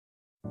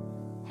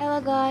Hello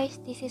guys,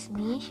 this is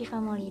me, Shifa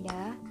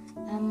Morida.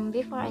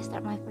 Before I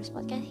start my first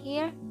podcast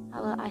here,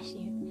 I will ask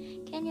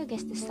you, can you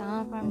guess the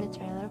sound from the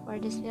trailer for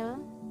this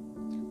film?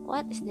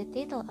 What is the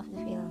title of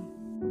the film?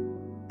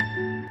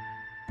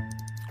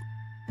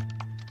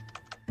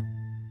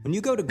 When you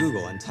go to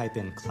Google and type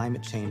in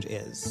climate change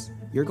is,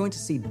 you're going to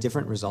see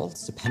different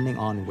results depending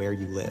on where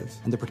you live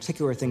and the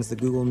particular things that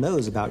Google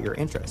knows about your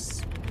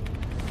interests.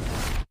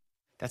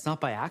 That's not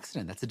by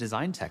accident, that's a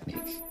design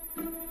technique.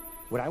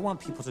 What I want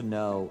people to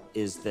know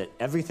is that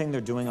everything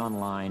they're doing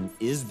online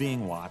is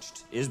being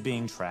watched, is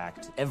being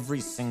tracked.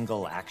 Every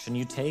single action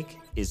you take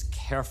is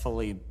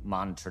carefully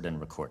monitored and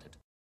recorded.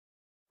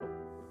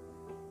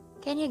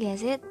 Can you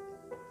guess it?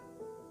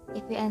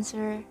 If we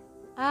answer,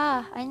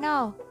 I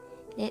know,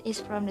 that is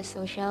from The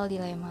Social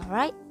Dilemma,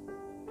 right?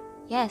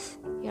 Yes,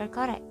 you are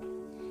correct.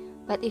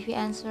 But if you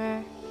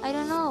answer, I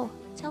don't know,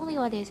 tell me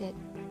what is it?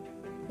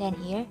 Then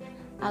here,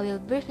 I will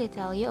briefly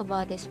tell you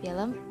about this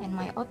film and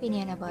my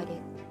opinion about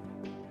it.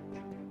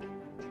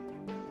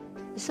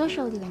 The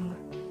Social Dilemma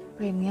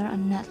premiered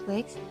on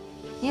Netflix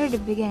near the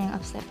beginning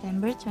of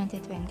September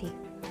 2020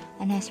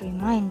 and has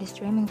remained the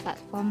streaming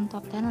platform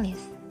top 10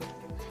 list.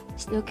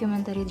 This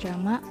documentary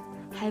drama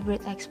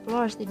hybrid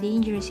explores the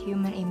dangerous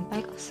human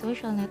impact of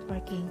social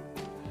networking,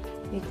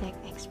 with tech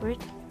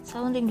experts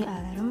sounding the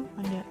alarm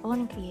on their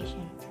own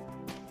creation.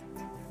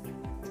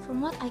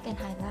 From what I can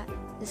highlight,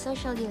 The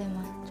Social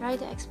Dilemma tries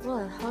to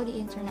explore how the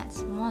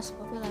internet's most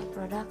popular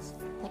products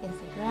like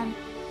Instagram,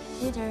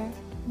 Twitter,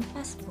 and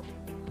Facebook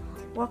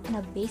work on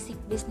a basic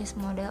business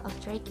model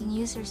of tracking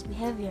users'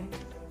 behavior.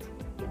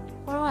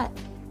 For what?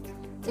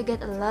 To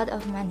get a lot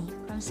of money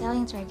from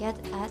selling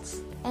targeted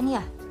ads, and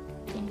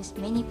induce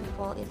many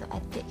people into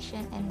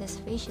addiction and this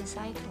vicious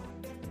cycle.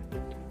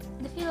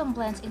 The film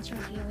blends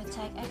interview with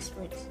tech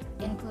experts,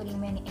 including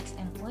many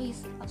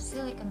ex-employees of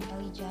Silicon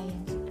Valley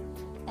giants,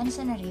 and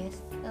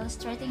scenarios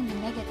illustrating the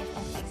negative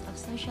effects of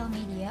social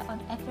media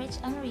on average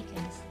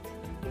Americans.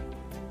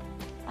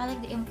 I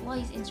like the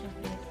employees'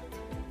 interviews.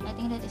 I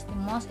think that is the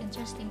most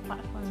interesting part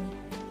for me.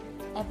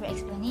 Every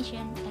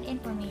explanation and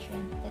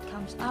information that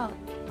comes out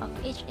of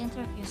each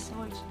interview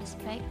source is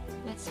packed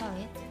with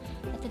solid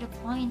and to the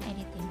point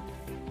editing.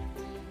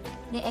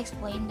 They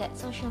explain that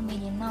social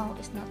media now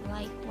is not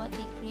like what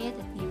they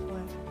created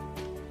before,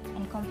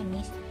 and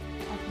companies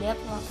have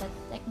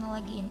developed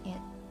technology in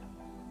it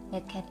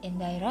that can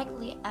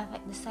indirectly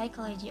affect the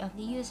psychology of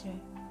the user.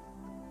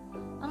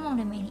 Among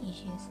the many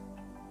issues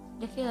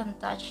the film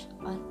touched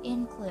on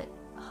include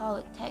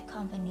how tech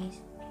companies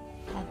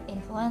have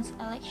influenced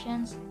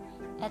elections,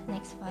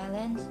 ethnic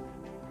violence,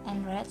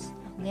 and rates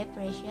of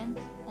depression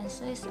and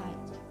suicide.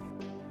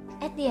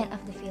 At the end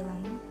of the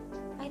film,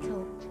 I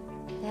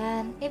thought,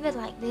 then if it's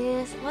like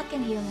this, what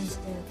can humans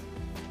do?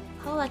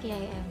 How lucky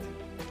I am.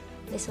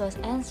 This was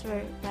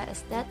answered by a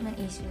statement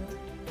issue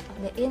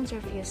of the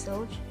interview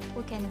source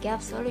who can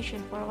give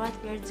solution for what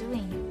we're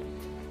doing,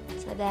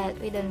 so that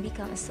we don't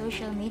become a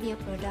social media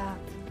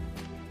product.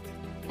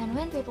 And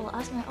when people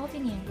ask my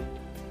opinion,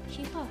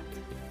 Shifa,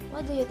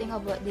 what do you think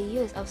about the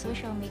use of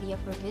social media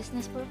for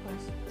business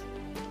purpose?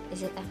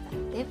 Is it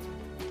effective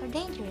or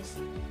dangerous?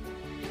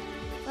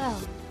 Well,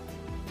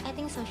 I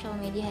think social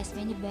media has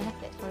many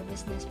benefits for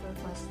business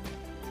purpose.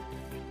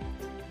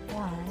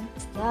 1.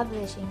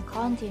 Establishing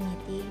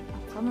continuity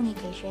of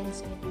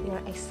communications with your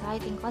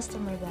exciting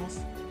customer base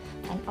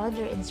and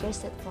other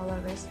interested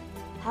followers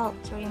help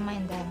to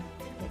remind them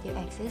that you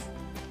exist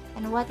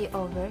and what you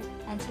offer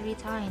and to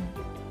retain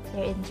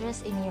their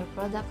interest in your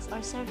products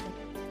or service.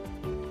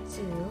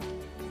 2.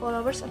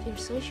 Followers of your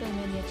social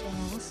media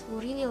channels who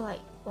really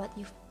like what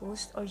you've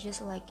posted or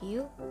just like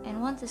you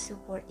and want to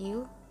support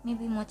you may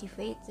be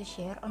motivated to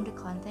share on the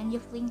content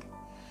you've linked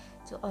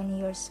to on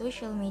your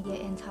social media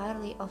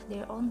entirely of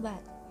their own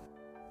bat,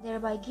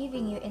 thereby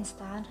giving you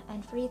instant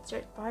and free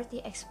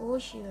third-party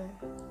exposure.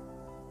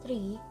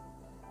 3.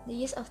 The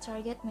use of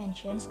target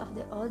mentions of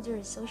the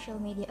other social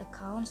media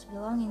accounts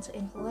belonging to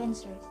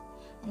influencers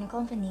and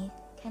companies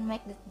can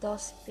make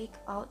those speak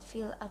out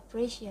feel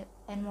appreciated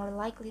and more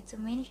likely to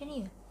mention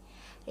you,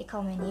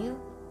 recommend you,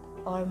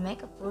 or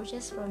make a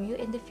purchase from you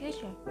in the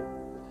future.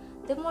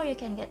 The more you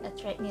can get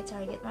attract new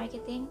target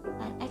marketing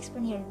and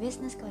expand your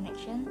business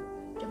connection,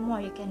 the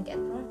more you can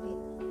get profit.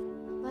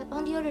 But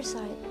on the other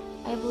side,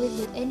 I believe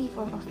that any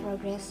form of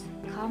progress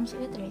comes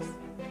with risk,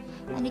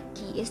 and the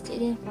key is to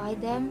identify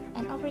them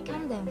and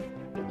overcome them.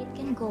 It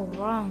can go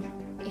wrong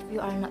if you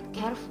are not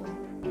careful,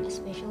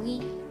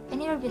 especially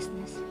in your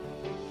business.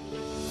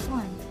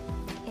 1.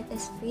 It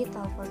is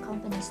vital for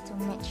companies to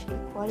match the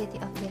quality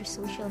of their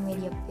social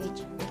media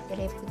page with the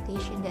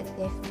reputation that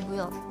they've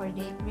built for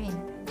their brand.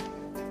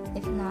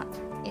 If not,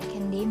 it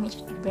can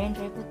damage the brand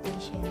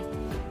reputation.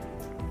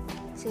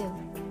 2.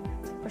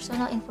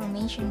 Personal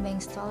information being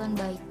stolen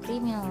by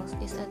criminals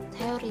is a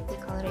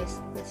theoretical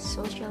risk with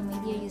social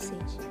media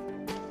usage.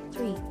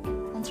 3.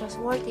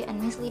 Untrustworthy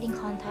and misleading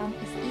content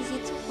is easy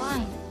to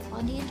find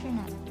on the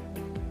internet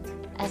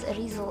as a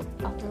result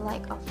of the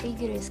lack of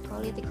rigorous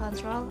quality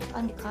control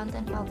on the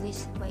content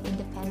published by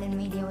independent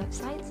media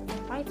websites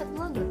and private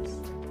bloggers.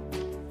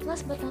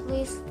 Last but not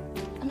least,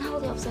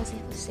 unhealthy obsessive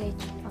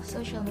usage of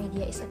social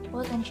media is a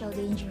potential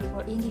danger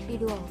for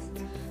individuals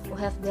who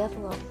have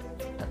developed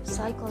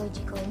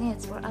psychological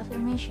needs for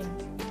affirmation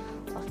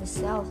of the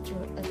self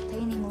through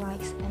attaining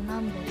likes and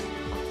numbers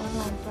of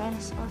online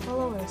friends or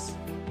followers.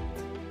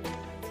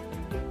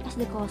 As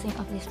the closing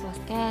of this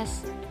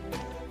podcast,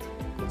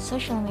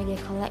 social media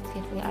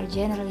collectively are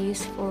generally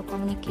useful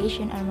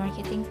communication and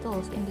marketing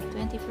tools in the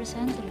 21st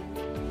century,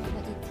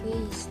 but it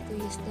pays to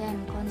use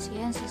them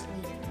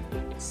conscientiously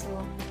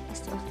so as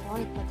to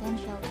avoid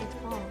potential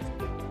pitfalls.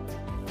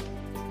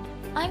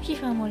 I'm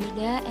Shifa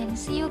Maulida and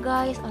see you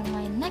guys on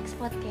my next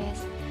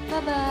podcast.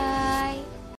 Bye-bye!